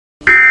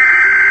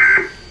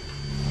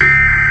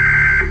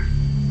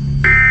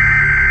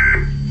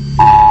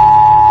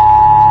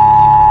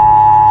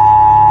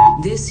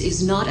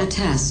is not a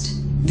test.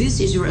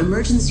 This is your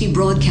emergency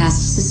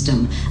broadcast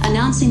system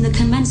announcing the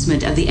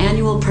commencement of the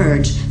annual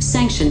purge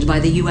sanctioned by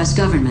the U.S.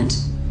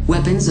 government.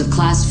 Weapons of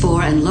Class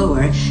 4 and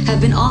lower have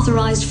been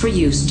authorized for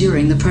use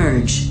during the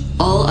purge.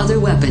 All other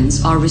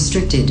weapons are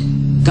restricted.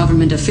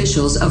 Government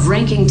officials of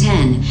ranking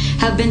 10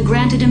 have been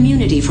granted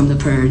immunity from the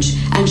purge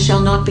and shall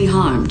not be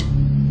harmed.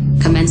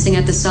 Commencing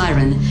at the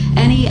siren,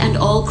 any and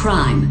all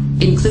crime,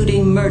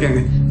 including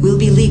murder, will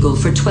be legal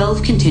for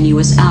 12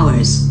 continuous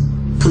hours.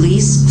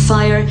 Police,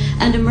 fire,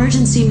 and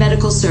emergency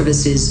medical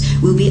services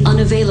will be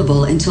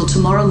unavailable until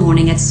tomorrow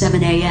morning at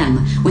 7 a.m.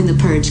 when the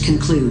purge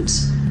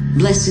concludes.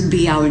 Blessed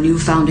be our new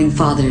founding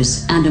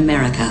fathers and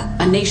America,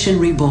 a nation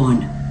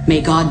reborn.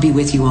 May God be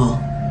with you all.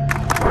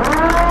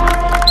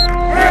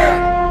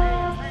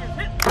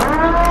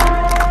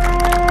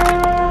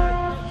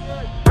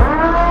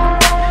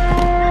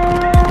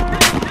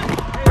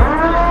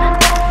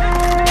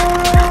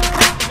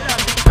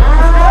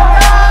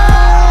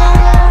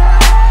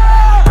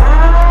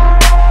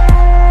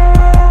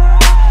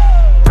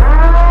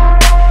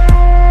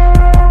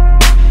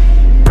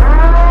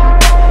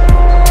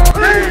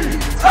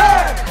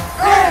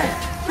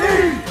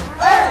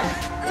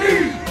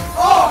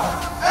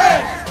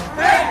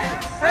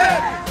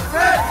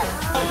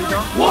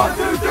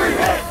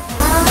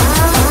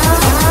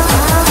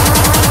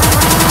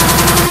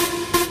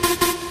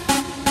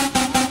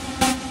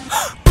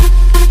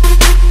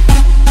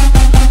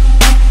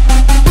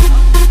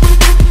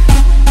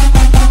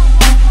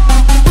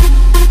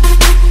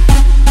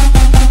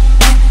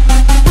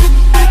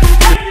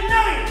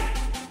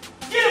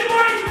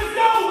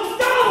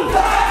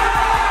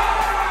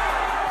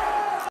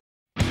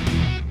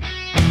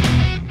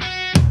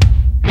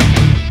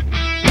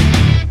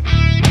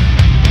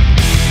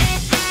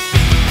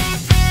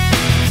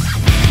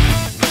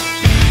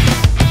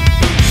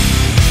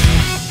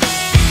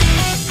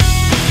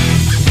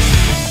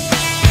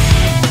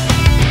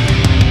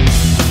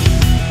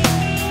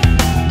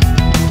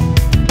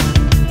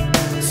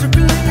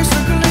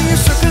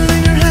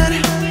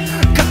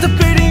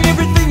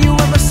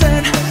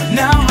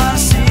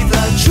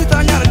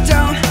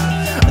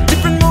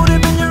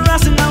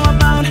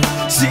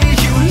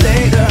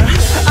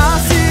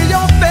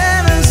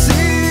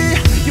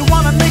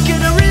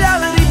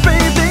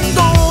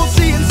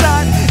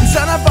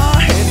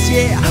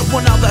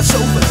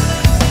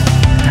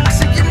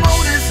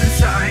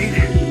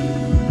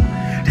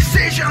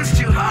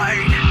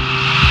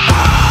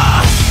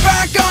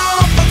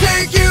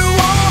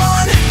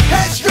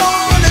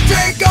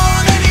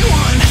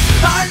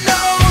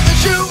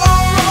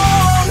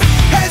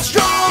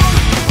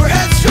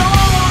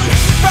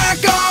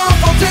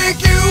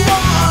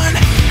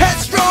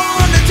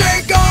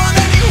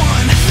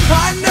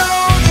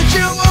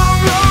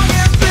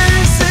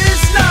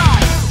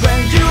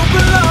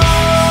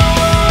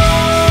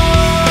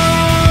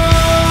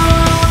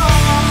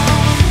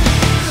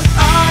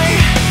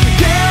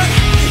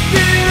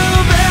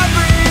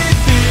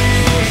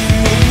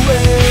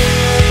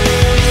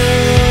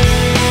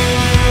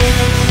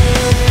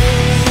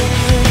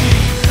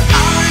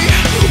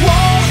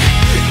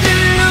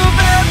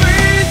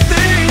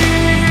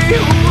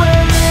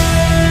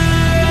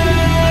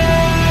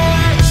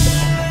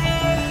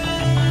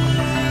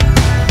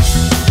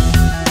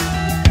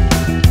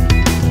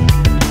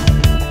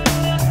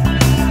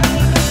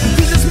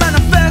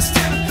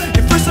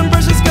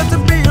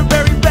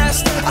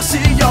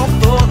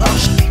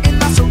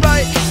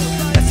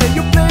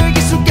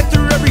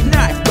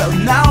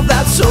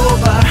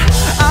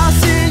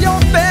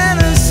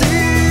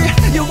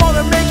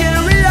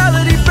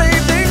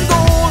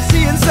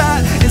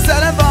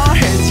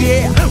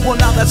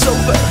 That's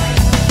over.